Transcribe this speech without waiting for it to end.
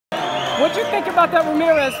What'd you think about that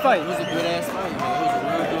Ramirez fight? It was a good ass fight, man. It was a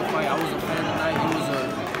real good fight. I was a fan tonight.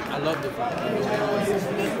 I loved it.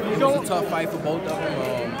 It was a tough fight for both of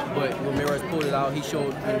them, but Ramirez pulled it out. He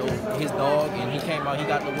showed, his dog, and he came out. He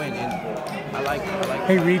got the win, and I like it.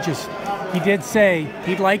 Hey, Regis, he did say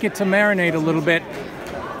he'd like it to marinate a little bit.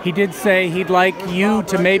 He did say he'd like you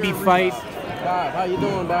to maybe fight. Bob, how you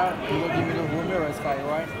doing, Bob? You gonna give me the Ramirez fight,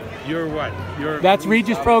 right? You're what? That's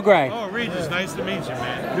Regis Prograis. Oh, Regis, nice to meet you,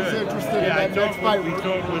 man. Good. He's interested in that next fight. We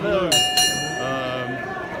talked with Lou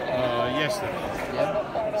yesterday.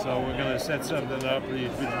 Yeah. So we're going to set something up. If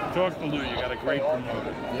you talk to Lou, you got a great promoter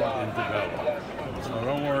in development. So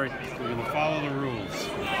don't worry, we're going to follow the rules.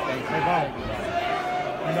 Hey, Bob,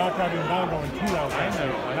 you knocked out Indongo in 2 rounds. I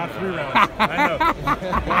know. Not 3 rounds. I know.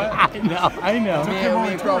 What? I know. Me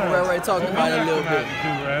and Crawford already talked about it a little bit. 2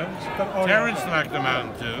 rounds. Terrence knocked him out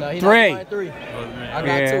in 2. No, he 3. knocked him out in 3. Oh, I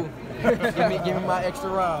got 2. give me my extra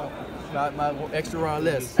round. My extra round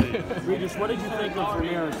list. Regis, what did you think of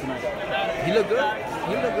Ramirez tonight? He looked good.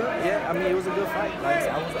 He looked good. Yeah, I mean it was a good fight. Like I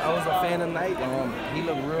said, I was a fan of the night. He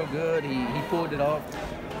looked real good. He pulled it off.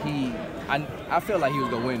 I felt like he was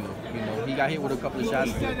gonna win though. He got hit with a couple of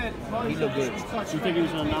shots. He looked good. Do you think he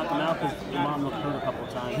was gonna knock him out? Because your mom looked hurt a couple of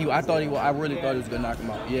times. I really thought he was gonna knock him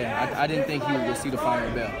out. Yeah, I didn't think he was gonna see the final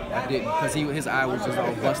bell. I didn't, because his eye was just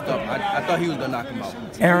all bust up. I thought he was gonna knock him out.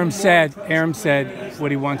 Arum said what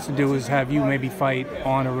he wants to do is have you maybe fight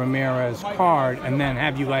on a Ramirez card and then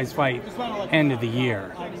have you guys fight end of the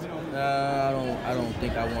year. I don't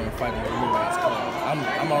think I want to fight on a Ramirez card.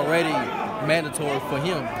 I'm already mandatory for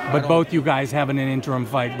him. But both you guys having an interim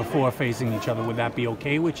fight before facing each other, would that be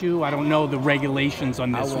okay with you? I don't know the regulations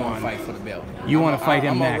on this one. I want to fight for the belt. You want to fight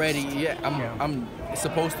him next? I'm already, I'm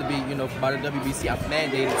supposed to be, by the WBC, I'm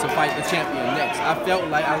mandated to fight the champion next.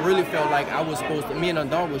 I really felt like I was supposed to, me and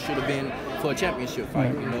Ndongo should have been for a championship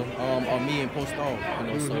fight, or me and Postal,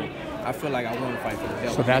 so I feel like I want to fight for the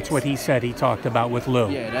belt. So that's what he said he talked about with Lou.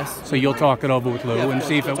 Yeah, that's. So you'll talk it over with Lou and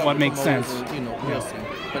see if what makes sense. We'll see.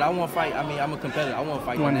 But I want to fight. I mean, I'm a competitor. I want to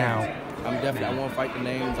fight the names. Now. I want to fight the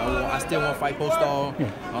names. I still want to fight Postal.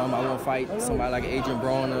 I want to fight somebody like Adrian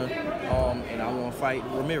Broner, and I want to fight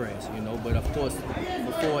Ramirez. But of course,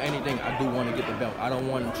 before anything, I do want to get the belt. I don't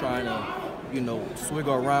want to try to,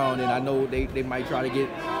 swiggle around, and I know they might try to get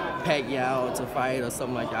Pacquiao to fight or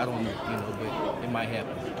something like that. I don't know, but it might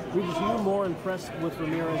happen. Regis, you were more impressed with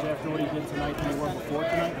Ramirez after what he did tonight than you were before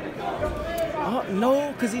tonight?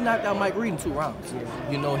 No, because he knocked out Mike Reed in 2 rounds.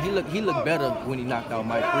 He looked better when he knocked out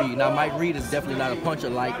Mike Reed. Now, Mike Reed is definitely not a puncher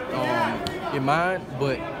like in mine,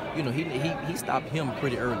 but, he stopped him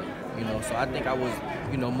pretty early. So I think I was,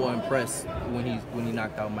 more impressed when he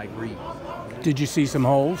knocked out Mike Reed. Did you see some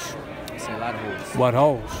holes? I see a lot of holes. What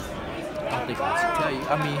holes? I think I should tell you.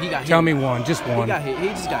 I mean, he got hit. Tell me one, just one. He got hit. He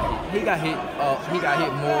just got hit. He got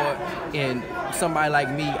hit more. And somebody like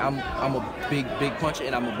me, I'm a big puncher,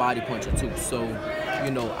 and I'm a body puncher too. So,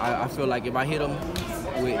 I feel like if I hit him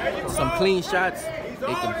with some clean shots, it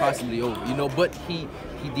can possibly over. But he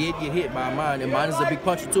did get hit by mine, and mine is a big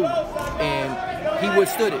puncher too, and he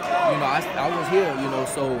withstood it. I was here.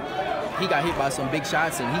 So he got hit by some big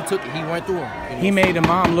shots, and he took it. He went through them. He made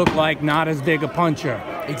Imam look like not as big a puncher.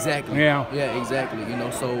 Exactly. Yeah. Yeah, exactly.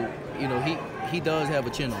 So he does have a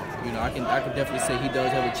chin on. I can definitely say he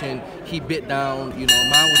does have a chin. He bit down. Mine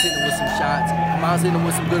was hitting him with some shots. Mine was hitting him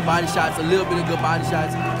with some good body shots, a little bit of good body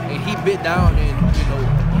shots, and he bit down, and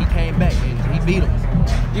he came back and he beat him.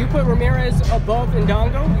 Do you put Ramirez above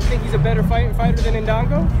Ndongo? You think he's a better fighter than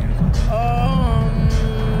Ndongo?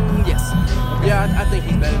 Yes. Yeah, I think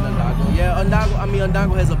he's better than Ndongo. Yeah,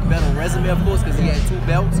 Ndongo has a better resume, of course, because he had 2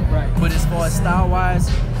 belts. Right. But as far as style-wise,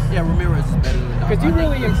 yeah, Ramirez is better than Ndongo. Because you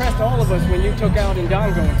really impressed all of us when you took out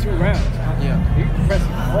Ndongo in 2 rounds. Yeah. You impressed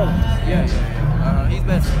all of us. Yeah. He's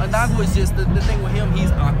better. Ndongo is just, the thing with him,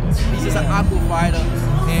 he's aqua. He's just an aqua fighter,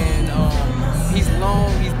 and he's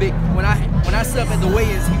long, he's big. When I stepped at the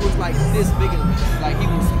weigh-ins, he was like this bigger than me. Like he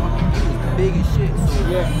was big as shit. So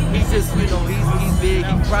yeah. He's just, he's big.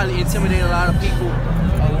 He probably intimidated a lot of people.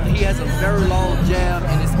 He has a very long jab,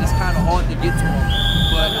 and it's kind of hard to get to him.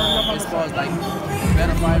 But as far as like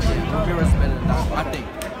better fighters, Ramirez is better than Ndongo, I think.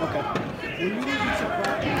 Okay. When you didn't get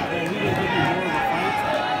surprised that he didn't give you more of a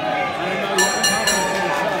fight, I know you have confidence in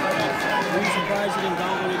yourself. Were you surprised that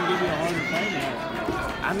Ndongo didn't give you a harder fight now?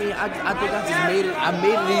 I mean, I think I just made it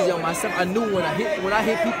easy on myself. I knew when I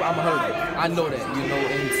hit people, I'm hurt them. I know that,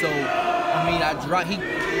 and so I mean,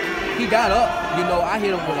 he got up, I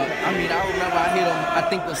hit him with I remember I hit him, I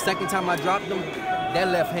think the second time I dropped him, that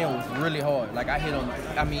left hand was really hard. Like I hit him,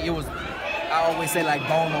 I always say like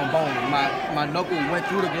bone on bone. My knuckle went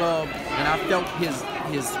through the glove, and I felt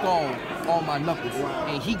his skull on my knuckles,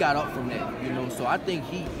 and he got up from that, you know. So I think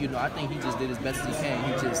he just did as best as he can.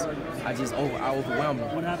 I overwhelmed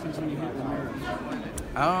him. What happens when you hit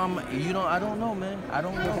Ramirez? You know, I don't know, man. I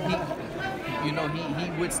don't know.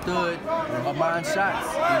 He withstood mine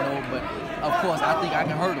shots, you know, but of course I think I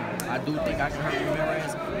can hurt him. I do think I can hurt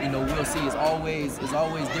Ramirez. You know, we'll see. It's always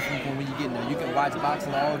different from when you get in there. You can watch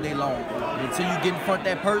boxing all day long. Until you get in front of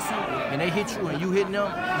that person and they hit you and you hitting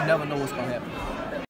them, you never know what's gonna happen.